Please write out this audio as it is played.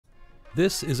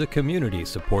This is a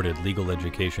community-supported legal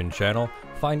education channel.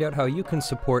 Find out how you can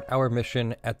support our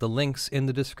mission at the links in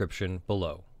the description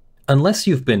below. Unless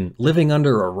you've been living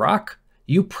under a rock,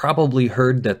 you probably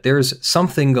heard that there's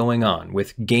something going on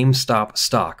with GameStop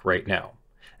stock right now.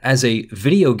 As a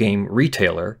video game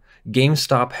retailer,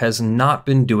 GameStop has not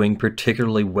been doing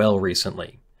particularly well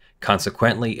recently.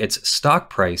 Consequently, its stock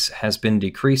price has been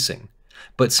decreasing.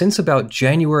 But since about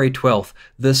January 12th,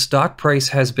 the stock price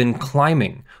has been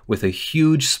climbing with a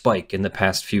huge spike in the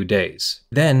past few days.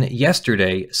 Then,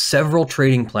 yesterday, several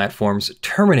trading platforms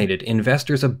terminated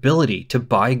investors' ability to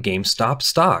buy GameStop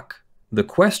stock. The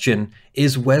question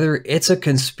is whether it's a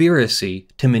conspiracy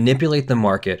to manipulate the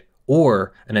market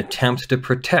or an attempt to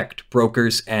protect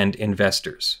brokers and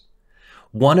investors.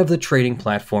 One of the trading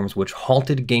platforms which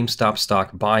halted GameStop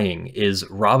stock buying is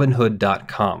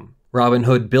Robinhood.com.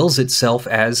 Robinhood bills itself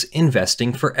as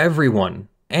investing for everyone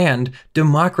and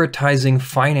democratizing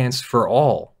finance for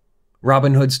all.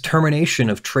 Robinhood's termination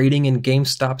of trading in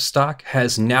GameStop stock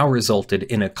has now resulted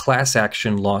in a class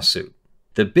action lawsuit.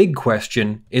 The big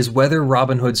question is whether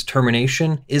Robinhood's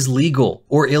termination is legal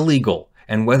or illegal,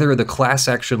 and whether the class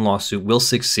action lawsuit will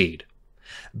succeed.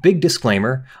 Big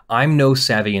disclaimer, I'm no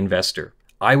savvy investor.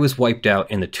 I was wiped out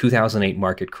in the 2008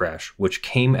 market crash, which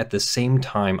came at the same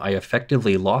time I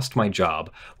effectively lost my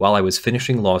job while I was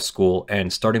finishing law school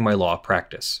and starting my law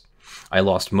practice. I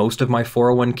lost most of my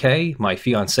 401k, my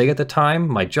fiancée at the time,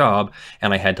 my job,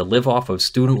 and I had to live off of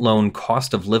student loan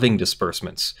cost of living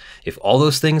disbursements. If all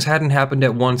those things hadn't happened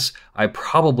at once, I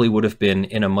probably would have been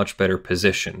in a much better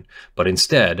position. But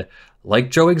instead,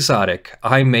 like Joe Exotic,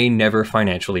 I may never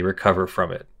financially recover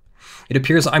from it. It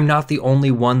appears I'm not the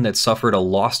only one that suffered a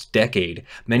lost decade.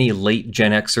 Many late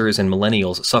Gen Xers and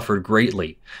millennials suffered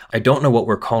greatly. I don't know what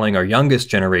we're calling our youngest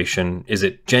generation. Is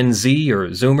it Gen Z or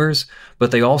Zoomers?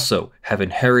 But they also have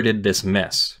inherited this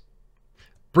mess.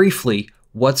 Briefly,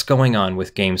 what's going on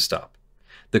with GameStop?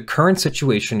 The current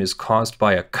situation is caused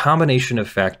by a combination of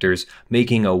factors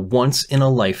making a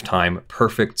once-in-a-lifetime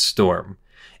perfect storm.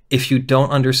 If you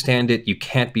don't understand it, you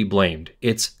can't be blamed.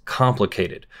 It's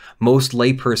complicated. Most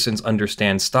laypersons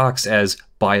understand stocks as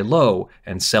buy low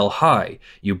and sell high.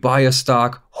 You buy a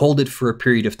stock, hold it for a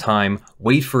period of time,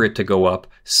 wait for it to go up,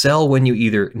 sell when you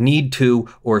either need to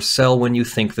or sell when you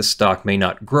think the stock may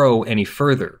not grow any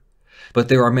further. But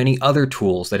there are many other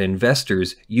tools that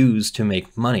investors use to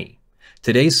make money.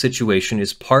 Today's situation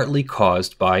is partly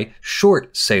caused by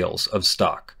short sales of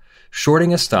stock.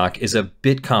 Shorting a stock is a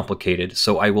bit complicated,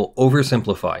 so I will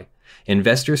oversimplify.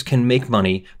 Investors can make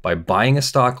money by buying a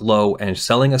stock low and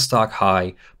selling a stock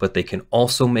high, but they can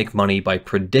also make money by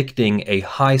predicting a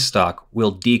high stock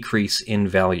will decrease in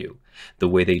value. The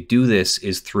way they do this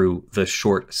is through the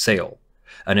short sale.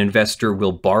 An investor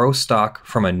will borrow stock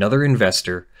from another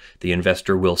investor. The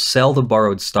investor will sell the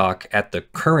borrowed stock at the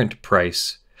current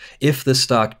price. If the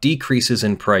stock decreases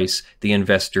in price, the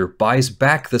investor buys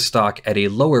back the stock at a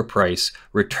lower price,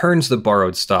 returns the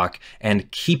borrowed stock, and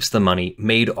keeps the money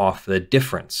made off the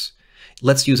difference.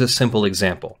 Let's use a simple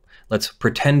example. Let's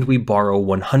pretend we borrow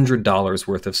 $100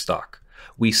 worth of stock.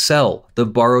 We sell the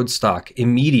borrowed stock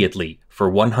immediately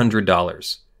for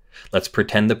 $100. Let's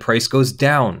pretend the price goes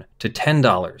down to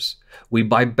 $10. We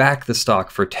buy back the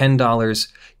stock for $10,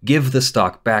 give the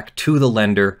stock back to the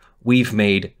lender. We've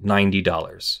made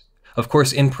 $90. Of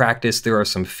course, in practice, there are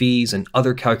some fees and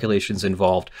other calculations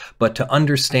involved, but to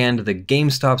understand the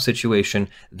GameStop situation,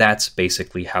 that's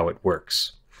basically how it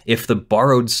works. If the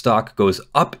borrowed stock goes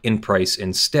up in price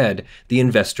instead, the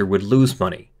investor would lose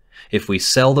money. If we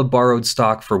sell the borrowed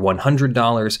stock for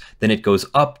 $100, then it goes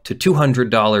up to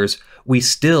 $200, we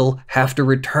still have to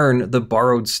return the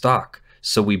borrowed stock.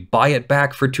 So we buy it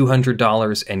back for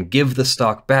 $200 and give the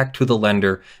stock back to the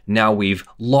lender. Now we've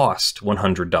lost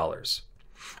 $100.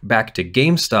 Back to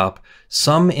GameStop,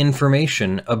 some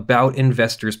information about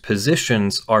investors'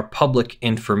 positions are public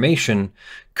information.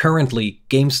 Currently,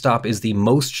 GameStop is the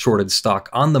most shorted stock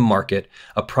on the market.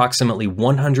 Approximately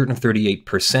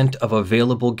 138% of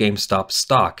available GameStop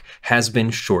stock has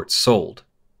been short sold.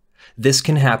 This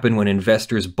can happen when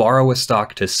investors borrow a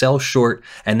stock to sell short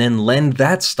and then lend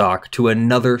that stock to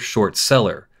another short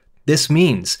seller. This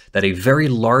means that a very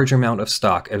large amount of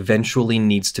stock eventually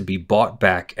needs to be bought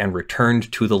back and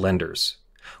returned to the lenders.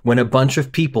 When a bunch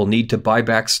of people need to buy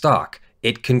back stock,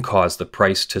 it can cause the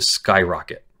price to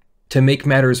skyrocket. To make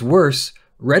matters worse,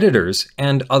 Redditors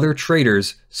and other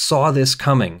traders saw this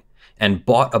coming and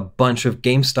bought a bunch of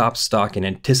GameStop stock in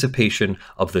anticipation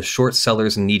of the short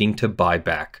sellers needing to buy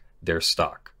back their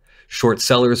stock. Short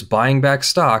sellers buying back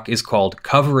stock is called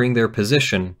covering their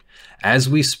position, As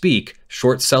we speak,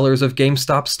 short sellers of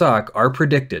GameStop stock are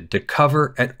predicted to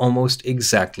cover at almost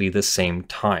exactly the same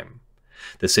time.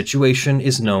 The situation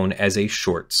is known as a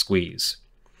short squeeze.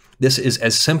 This is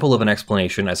as simple of an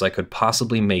explanation as I could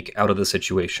possibly make out of the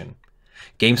situation.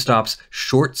 GameStop's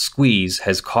short squeeze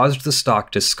has caused the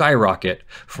stock to skyrocket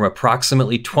from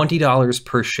approximately $20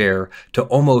 per share to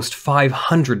almost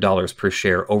 $500 per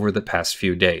share over the past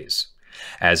few days.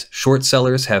 As short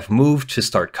sellers have moved to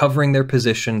start covering their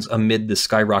positions amid the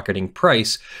skyrocketing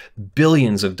price,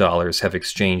 billions of dollars have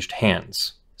exchanged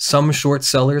hands. Some short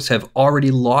sellers have already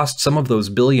lost some of those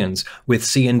billions, with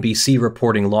CNBC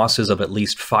reporting losses of at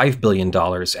least $5 billion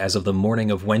as of the morning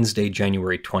of Wednesday,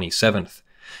 January 27th.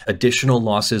 Additional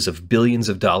losses of billions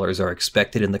of dollars are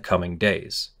expected in the coming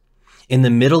days. In the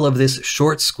middle of this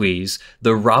short squeeze,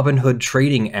 the Robinhood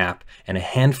trading app and a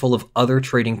handful of other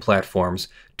trading platforms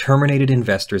terminated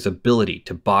investors' ability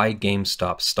to buy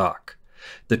GameStop stock.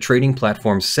 The trading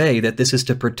platforms say that this is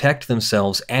to protect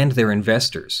themselves and their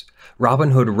investors.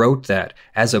 Robinhood wrote that,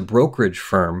 as a brokerage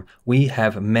firm, we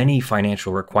have many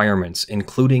financial requirements,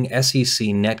 including SEC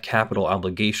net capital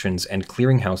obligations and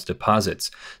clearinghouse deposits.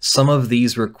 Some of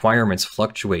these requirements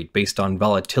fluctuate based on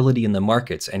volatility in the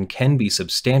markets and can be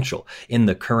substantial in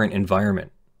the current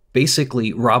environment.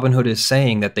 Basically, Robinhood is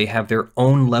saying that they have their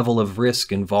own level of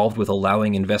risk involved with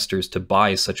allowing investors to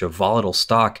buy such a volatile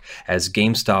stock as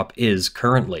GameStop is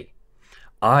currently.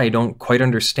 I don't quite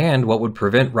understand what would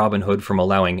prevent Robinhood from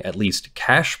allowing at least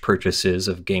cash purchases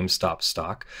of GameStop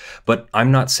stock, but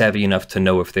I'm not savvy enough to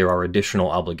know if there are additional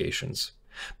obligations.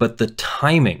 But the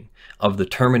timing of the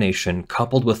termination,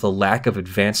 coupled with the lack of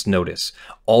advance notice,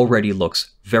 already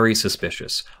looks very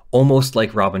suspicious, almost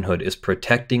like Robinhood is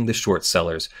protecting the short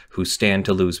sellers who stand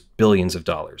to lose billions of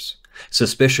dollars.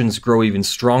 Suspicions grow even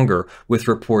stronger, with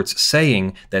reports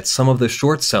saying that some of the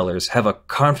short sellers have a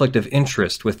conflict of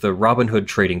interest with the Robinhood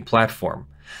trading platform.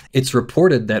 It's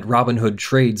reported that Robinhood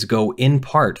trades go in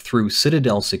part through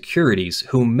Citadel Securities,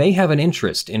 who may have an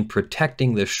interest in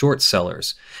protecting the short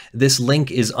sellers. This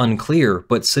link is unclear,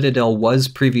 but Citadel was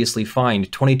previously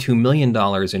fined $22 million in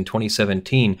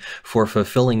 2017 for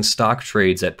fulfilling stock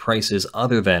trades at prices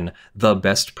other than the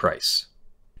best price.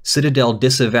 Citadel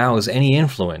disavows any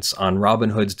influence on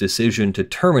Robinhood's decision to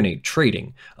terminate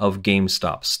trading of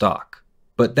GameStop stock.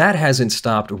 But that hasn't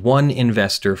stopped one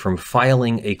investor from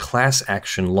filing a class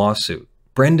action lawsuit.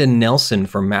 Brendan Nelson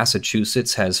from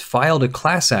Massachusetts has filed a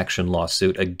class action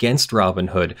lawsuit against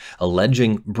Robinhood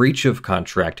alleging breach of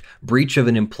contract, breach of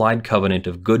an implied covenant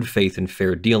of good faith and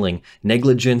fair dealing,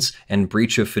 negligence, and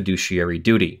breach of fiduciary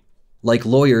duty. Like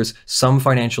lawyers, some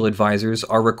financial advisors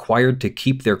are required to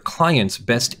keep their clients'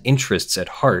 best interests at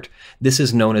heart. This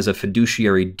is known as a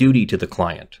fiduciary duty to the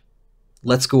client.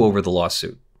 Let's go over the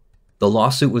lawsuit. The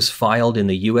lawsuit was filed in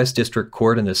the U.S. District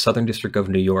Court in the Southern District of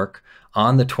New York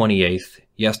on the 28th,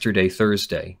 yesterday,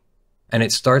 Thursday. And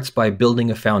it starts by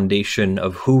building a foundation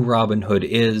of who Robinhood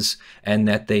is and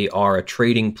that they are a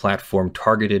trading platform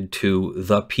targeted to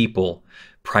the people,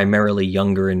 primarily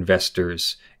younger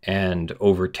investors and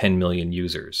over 10 million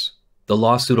users. The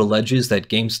lawsuit alleges that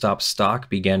GameStop stock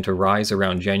began to rise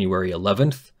around January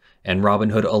 11th, and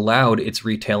Robinhood allowed its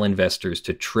retail investors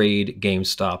to trade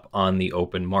GameStop on the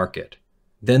open market.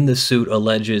 Then the suit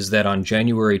alleges that on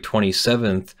January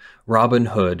 27th,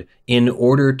 Robinhood, in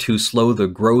order to slow the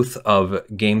growth of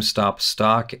GameStop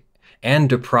stock and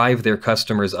deprive their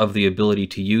customers of the ability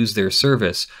to use their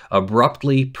service,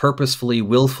 abruptly, purposefully,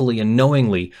 willfully, and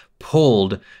knowingly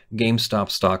pulled GameStop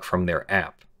stock from their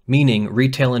app, meaning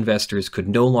retail investors could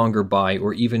no longer buy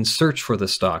or even search for the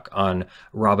stock on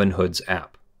Robinhood's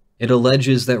app. It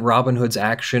alleges that Robinhood's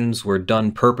actions were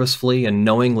done purposefully and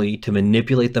knowingly to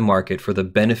manipulate the market for the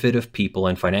benefit of people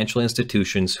and financial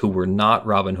institutions who were not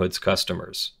Robinhood's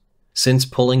customers. Since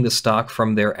pulling the stock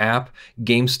from their app,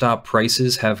 GameStop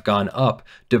prices have gone up,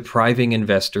 depriving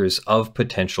investors of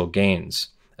potential gains.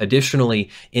 Additionally,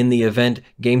 in the event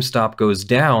GameStop goes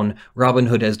down,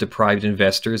 Robinhood has deprived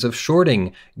investors of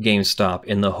shorting GameStop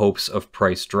in the hopes of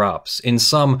price drops. In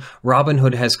sum,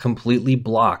 Robinhood has completely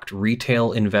blocked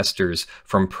retail investors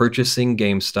from purchasing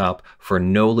GameStop for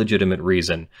no legitimate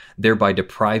reason, thereby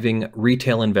depriving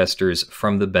retail investors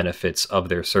from the benefits of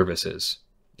their services.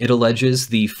 It alleges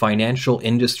the Financial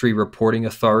Industry Reporting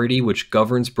Authority, which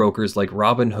governs brokers like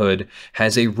Robinhood,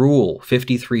 has a Rule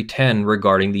 5310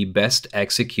 regarding the best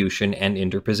execution and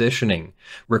interpositioning,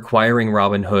 requiring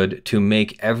Robinhood to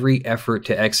make every effort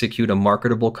to execute a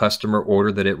marketable customer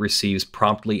order that it receives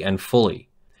promptly and fully.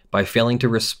 By failing to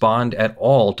respond at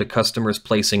all to customers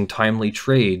placing timely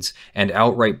trades and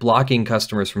outright blocking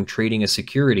customers from trading a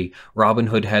security,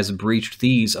 Robinhood has breached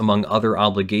these among other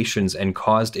obligations and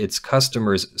caused its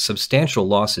customers substantial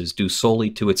losses due solely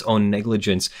to its own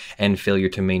negligence and failure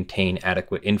to maintain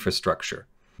adequate infrastructure.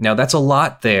 Now, that's a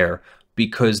lot there,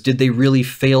 because did they really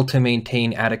fail to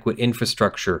maintain adequate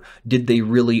infrastructure? Did they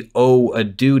really owe a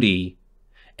duty?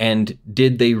 And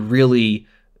did they really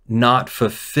not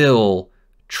fulfill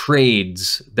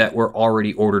trades that were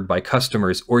already ordered by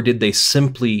customers, or did they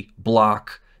simply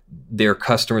block their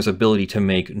customers' ability to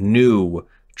make new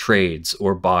trades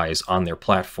or buys on their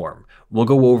platform? We'll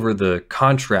go over the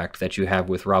contract that you have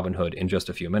with Robinhood in just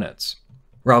a few minutes.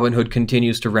 Robinhood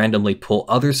continues to randomly pull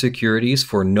other securities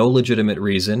for no legitimate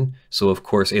reason, so of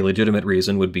course a legitimate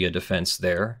reason would be a defense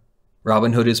there.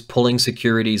 Robinhood is pulling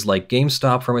securities like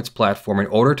GameStop from its platform in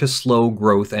order to slow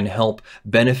growth and help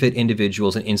benefit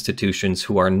individuals and institutions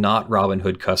who are not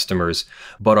Robinhood customers,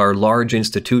 but are large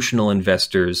institutional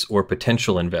investors or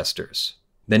potential investors.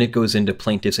 Then it goes into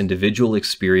plaintiff's individual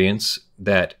experience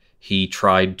that he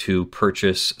tried to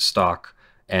purchase stock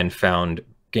and found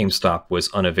GameStop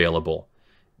was unavailable.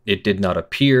 It did not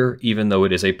appear, even though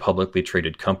it is a publicly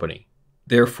traded company.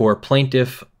 Therefore,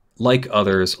 plaintiff, like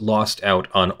others, lost out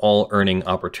on all earning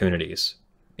opportunities.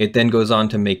 It then goes on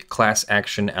to make class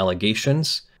action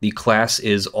allegations. The class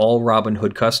is all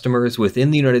Robinhood customers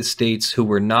within the United States who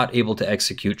were not able to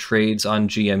execute trades on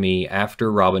GME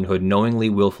after Robinhood knowingly,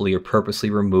 willfully, or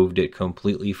purposely removed it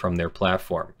completely from their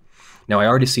platform. Now, I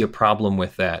already see a problem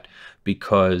with that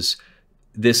because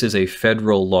this is a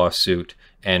federal lawsuit,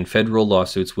 and federal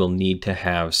lawsuits will need to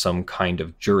have some kind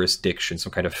of jurisdiction,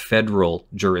 some kind of federal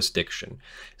jurisdiction.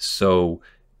 So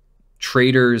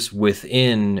traders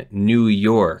within New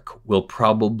York will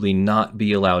probably not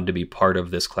be allowed to be part of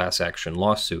this class action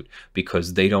lawsuit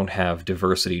because they don't have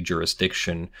diversity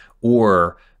jurisdiction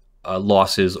or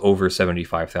losses over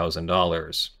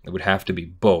 $75,000. It would have to be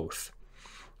both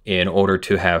in order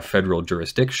to have federal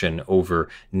jurisdiction over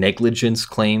negligence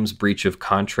claims, breach of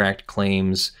contract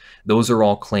claims. Those are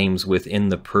all claims within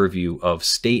the purview of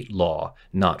state law,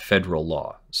 not federal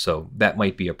law. So that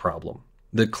might be a problem.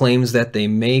 The claims that they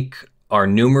make are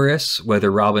numerous,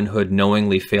 whether Robinhood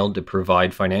knowingly failed to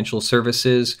provide financial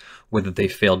services, whether they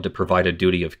failed to provide a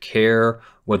duty of care,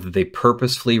 whether they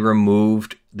purposefully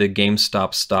removed the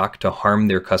GameStop stock to harm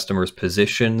their customers'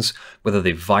 positions, whether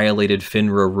they violated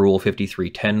FINRA Rule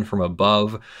 5310 from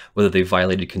above, whether they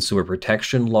violated consumer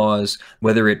protection laws,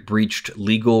 whether it breached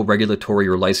legal, regulatory,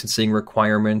 or licensing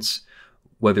requirements,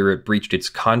 whether it breached its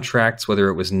contracts, whether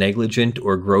it was negligent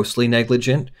or grossly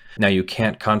negligent. Now, you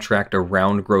can't contract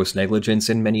around gross negligence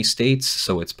in many states,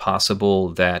 so it's possible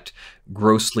that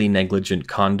grossly negligent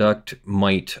conduct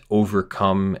might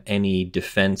overcome any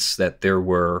defense that there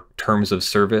were terms of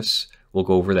service. We'll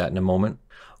go over that in a moment.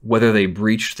 Whether they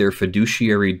breached their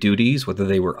fiduciary duties, whether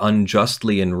they were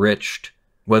unjustly enriched,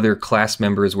 whether class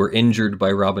members were injured by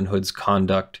Robinhood's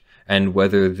conduct, and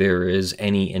whether there is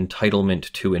any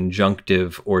entitlement to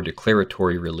injunctive or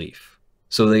declaratory relief.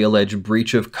 So they allege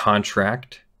breach of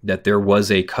contract, that there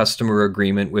was a customer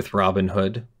agreement with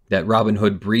Robinhood, that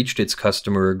Robinhood breached its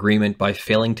customer agreement by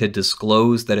failing to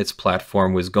disclose that its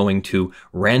platform was going to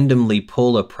randomly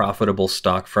pull a profitable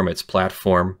stock from its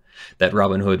platform, that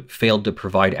Robinhood failed to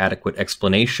provide adequate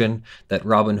explanation, that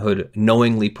Robinhood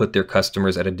knowingly put their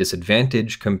customers at a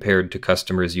disadvantage compared to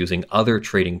customers using other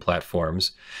trading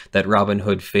platforms, that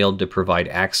Robinhood failed to provide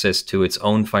access to its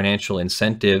own financial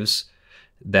incentives,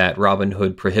 that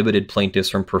Robinhood prohibited plaintiffs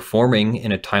from performing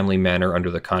in a timely manner under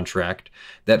the contract,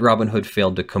 that Robinhood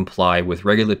failed to comply with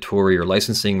regulatory or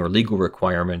licensing or legal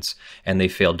requirements, and they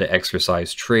failed to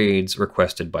exercise trades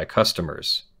requested by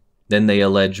customers. Then they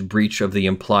allege breach of the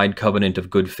implied covenant of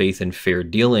good faith and fair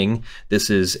dealing. This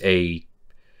is a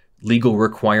legal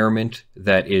requirement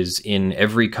that is in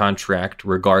every contract,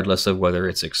 regardless of whether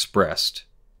it's expressed.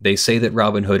 They say that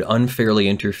Robinhood unfairly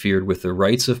interfered with the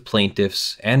rights of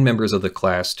plaintiffs and members of the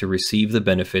class to receive the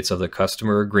benefits of the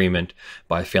customer agreement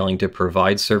by failing to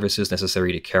provide services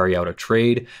necessary to carry out a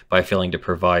trade, by failing to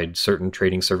provide certain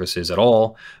trading services at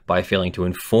all, by failing to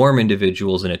inform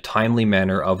individuals in a timely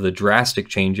manner of the drastic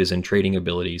changes in trading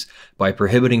abilities, by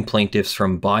prohibiting plaintiffs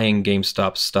from buying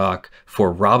GameStop stock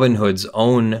for Robinhood's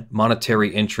own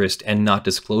monetary interest and not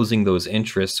disclosing those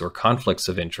interests or conflicts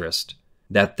of interest,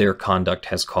 that their conduct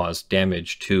has caused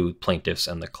damage to plaintiffs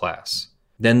and the class.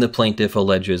 Then the plaintiff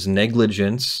alleges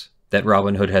negligence, that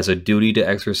Robinhood has a duty to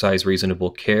exercise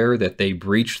reasonable care, that they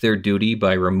breached their duty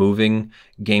by removing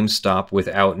GameStop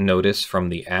without notice from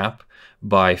the app,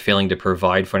 by failing to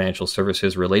provide financial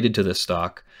services related to the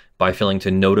stock, by failing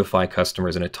to notify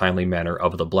customers in a timely manner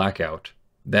of the blackout.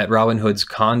 That Robinhood's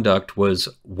conduct was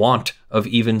want of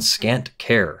even scant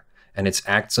care, and its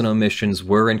acts and omissions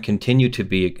were and continue to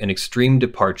be an extreme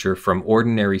departure from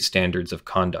ordinary standards of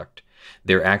conduct.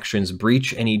 Their actions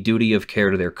breach any duty of care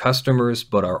to their customers,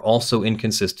 but are also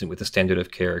inconsistent with the standard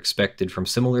of care expected from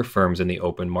similar firms in the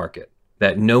open market.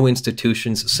 That no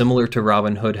institutions similar to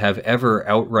Robinhood have ever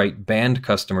outright banned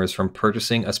customers from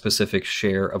purchasing a specific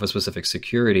share of a specific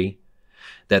security.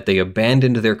 That they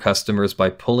abandoned their customers by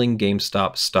pulling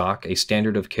GameStop stock, a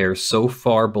standard of care so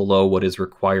far below what is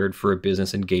required for a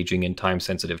business engaging in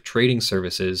time-sensitive trading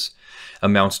services,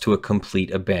 amounts to a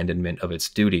complete abandonment of its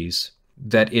duties.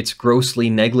 That its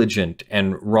grossly negligent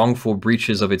and wrongful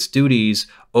breaches of its duties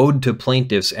owed to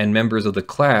plaintiffs and members of the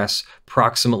class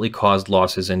proximately caused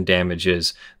losses and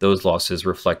damages. Those losses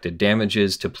reflected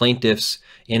damages to plaintiffs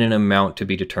in an amount to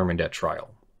be determined at trial.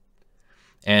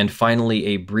 And finally,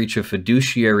 a breach of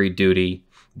fiduciary duty,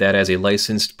 that as a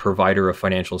licensed provider of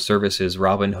financial services,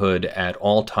 Robinhood, at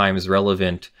all times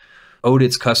relevant, owed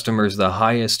its customers the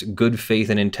highest good faith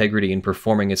and integrity in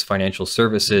performing its financial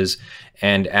services,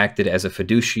 and acted as a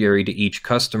fiduciary to each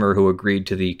customer who agreed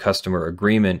to the customer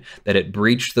agreement. That it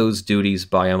breached those duties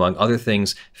by, among other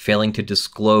things, failing to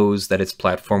disclose that its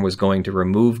platform was going to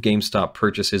remove GameStop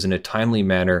purchases in a timely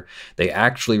manner. They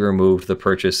actually removed the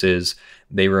purchases.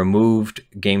 They removed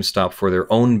GameStop for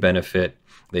their own benefit.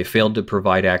 They failed to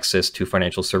provide access to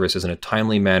financial services in a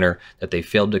timely manner, that they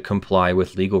failed to comply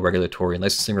with legal, regulatory, and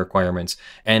licensing requirements,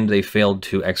 and they failed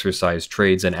to exercise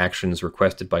trades and actions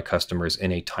requested by customers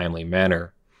in a timely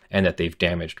manner, and that they've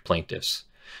damaged plaintiffs.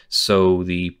 So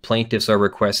the plaintiffs are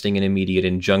requesting an immediate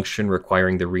injunction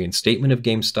requiring the reinstatement of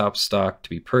GameStop stock to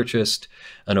be purchased,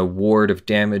 an award of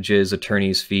damages,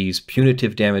 attorney's fees,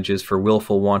 punitive damages for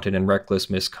willful, wanton, and reckless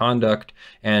misconduct,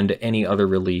 and any other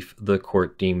relief the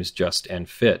court deems just and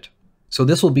fit. So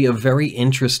this will be a very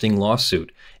interesting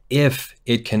lawsuit if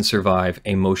it can survive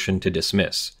a motion to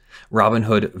dismiss.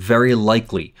 Robinhood very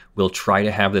likely will try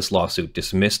to have this lawsuit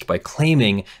dismissed by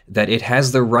claiming that it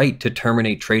has the right to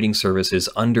terminate trading services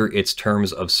under its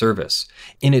terms of service.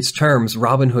 In its terms,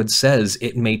 Robinhood says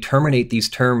it may terminate these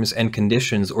terms and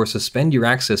conditions or suspend your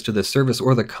access to the service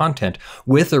or the content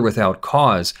with or without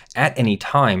cause at any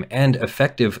time and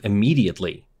effective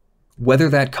immediately. Whether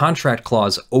that contract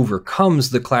clause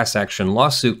overcomes the class action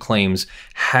lawsuit claims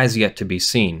has yet to be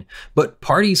seen, but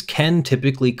parties can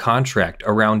typically contract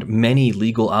around many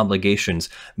legal obligations,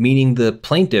 meaning the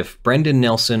plaintiff, Brendan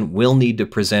Nelson, will need to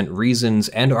present reasons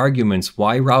and arguments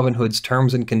why Robinhood's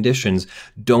terms and conditions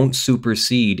don't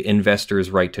supersede investors'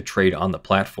 right to trade on the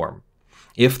platform.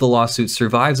 If the lawsuit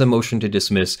survives a motion to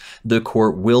dismiss, the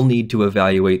court will need to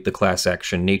evaluate the class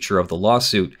action nature of the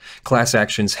lawsuit. Class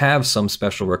actions have some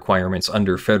special requirements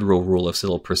under Federal Rule of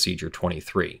Civil Procedure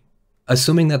 23.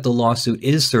 Assuming that the lawsuit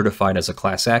is certified as a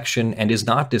class action and is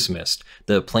not dismissed,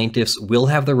 the plaintiffs will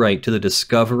have the right to the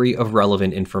discovery of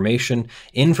relevant information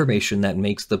that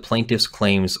makes the plaintiff's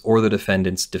claims or the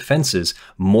defendant's defenses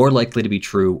more likely to be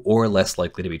true or less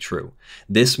likely to be true.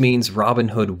 This means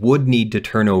Robinhood would need to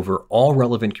turn over all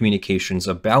relevant communications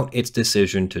about its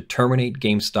decision to terminate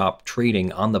GameStop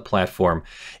trading on the platform.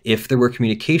 If there were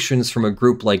communications from a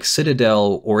group like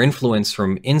Citadel or influence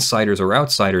from insiders or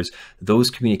outsiders, those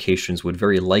communications would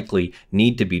very likely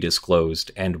need to be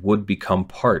disclosed and would become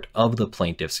part of the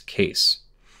plaintiff's case.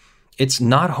 It's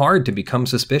not hard to become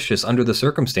suspicious under the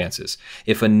circumstances.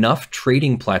 If enough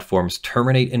trading platforms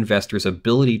terminate investors'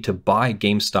 ability to buy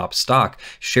GameStop stock,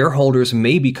 shareholders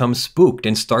may become spooked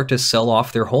and start to sell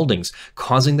off their holdings,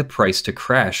 causing the price to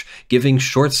crash, giving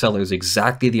short sellers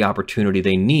exactly the opportunity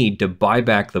they need to buy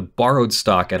back the borrowed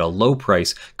stock at a low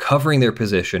price, covering their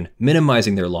position,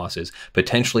 minimizing their losses,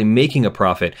 potentially making a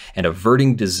profit, and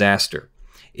averting disaster.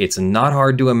 It's not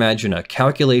hard to imagine a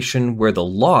calculation where the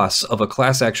loss of a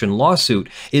class action lawsuit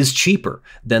is cheaper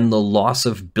than the loss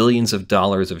of billions of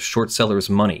dollars of short sellers'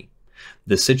 money.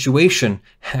 The situation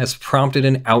has prompted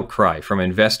an outcry from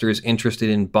investors interested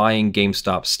in buying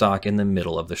GameStop stock in the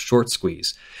middle of the short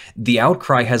squeeze. The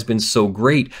outcry has been so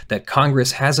great that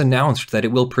Congress has announced that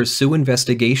it will pursue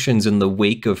investigations in the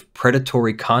wake of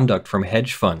predatory conduct from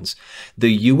hedge funds.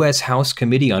 The U.S. House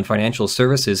Committee on Financial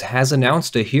Services has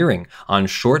announced a hearing on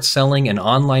short selling and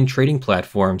online trading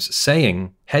platforms,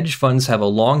 saying, hedge funds have a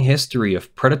long history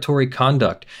of predatory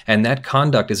conduct, and that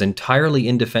conduct is entirely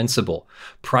indefensible.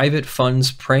 Private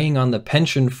funds preying on the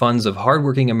pension funds of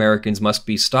hardworking Americans must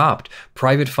be stopped.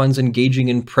 Private funds engaging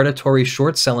in predatory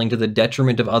short selling to the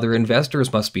detriment of other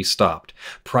investors must be stopped.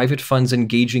 Private funds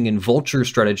engaging in vulture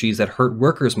strategies that hurt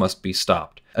workers must be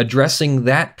stopped. Addressing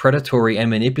that predatory and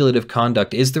manipulative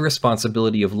conduct is the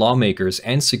responsibility of lawmakers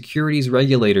and securities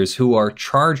regulators who are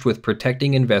charged with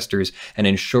protecting investors and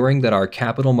ensuring that our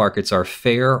capital markets are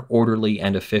fair, orderly,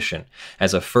 and efficient.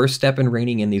 As a first step in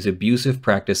reining in these abusive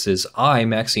practices, I,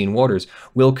 Maxine Waters,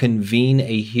 will convene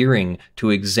a hearing to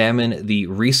examine the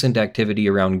recent activity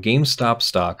around Gamestop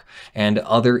stock and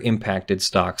other impacted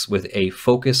stocks with a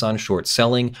focus on short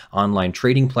selling, online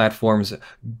trading platforms,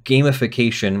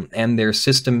 gamification, and their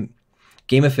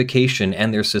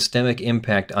systemic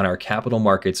impact on our capital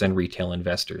markets and retail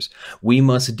investors. We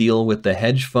must deal with the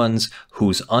hedge funds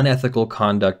whose unethical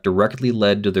conduct directly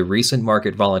led to the recent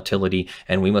market volatility,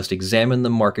 and we must examine the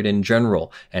market in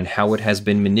general and how it has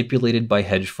been manipulated by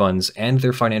hedge funds and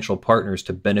their financial partners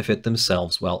to benefit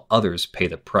themselves while others pay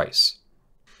the price.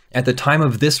 At the time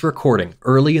of this recording,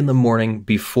 early in the morning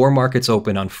before markets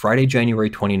open on Friday, January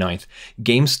 29th,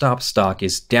 GameStop stock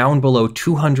is down below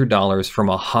 $200 from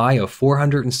a high of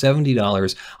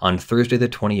 $470 on Thursday the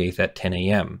 28th at 10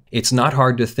 a.m. It's not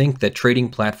hard to think that trading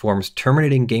platforms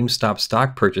terminating GameStop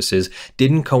stock purchases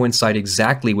didn't coincide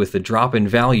exactly with the drop in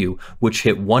value, which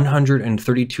hit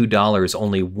 $132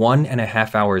 only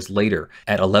 1.5 hours later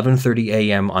at 11:30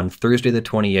 a.m. on Thursday the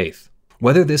 28th.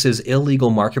 Whether this is illegal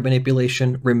market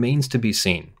manipulation remains to be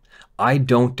seen. I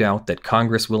don't doubt that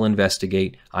Congress will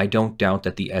investigate. I don't doubt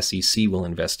that the SEC will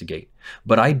investigate.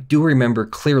 But I do remember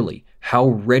clearly how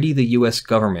ready the US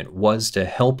government was to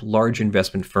help large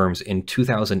investment firms in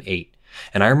 2008.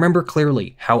 And I remember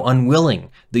clearly how unwilling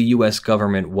the US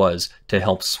government was to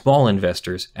help small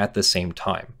investors at the same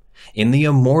time. In the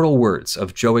immortal words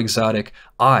of Joe Exotic,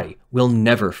 I will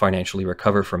never financially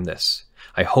recover from this.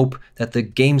 I hope that the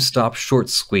GameStop Short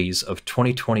Squeeze of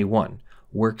 2021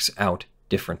 works out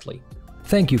differently.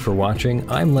 Thank you for watching.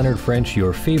 I'm Leonard French,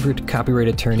 your favorite copyright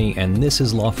attorney, and this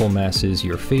is Lawful Masses,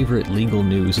 your favorite legal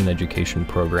news and education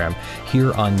program,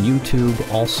 here on YouTube,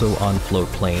 also on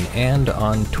Floatplane, and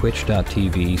on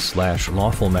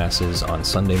twitch.tv/lawfulmasses on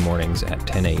Sunday mornings at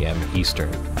 10 a.m. Eastern.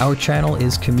 Our channel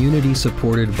is community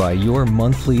supported by your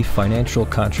monthly financial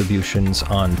contributions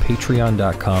on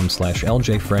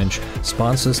patreon.com/ljfrench,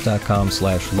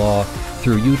 sponsors.com/law,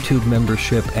 through YouTube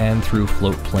membership, and through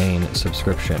Floatplane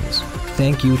subscriptions.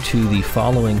 Thank you to the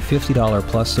following $50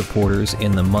 plus supporters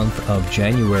in the month of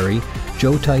January: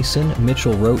 Joe Tyson,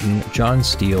 Mitchell Rowton, John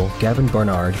Steele, Gavin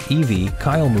Barnard, Eevi,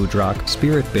 Kyle Mudrak,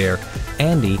 Spirit Bear,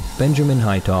 Andy, Benjamin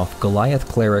Hitov, Goliath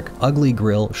Cleric, Ugly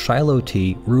Grill, Shielo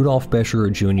T, Rudolph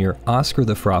Bescherer Jr., Oscar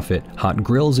the Phrophet,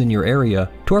 HotGrillsInYourArea,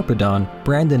 Torpedan,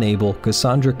 Brandyn Abel,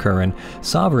 Cassandra Curran,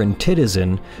 Sovereign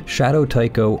Tittizen,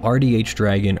 ShadowTycho,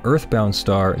 RDHDragon, Earthbound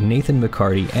Star, Nathan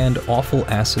McCarty, and Awful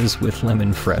Asses with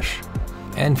Lemon Fresh.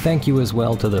 And thank you as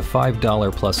well to the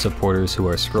 $5 plus supporters who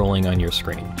are scrolling on your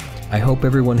screen. I hope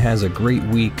everyone has a great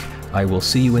week. I will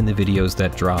see you in the videos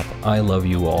that drop. I love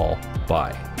you all.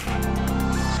 Bye.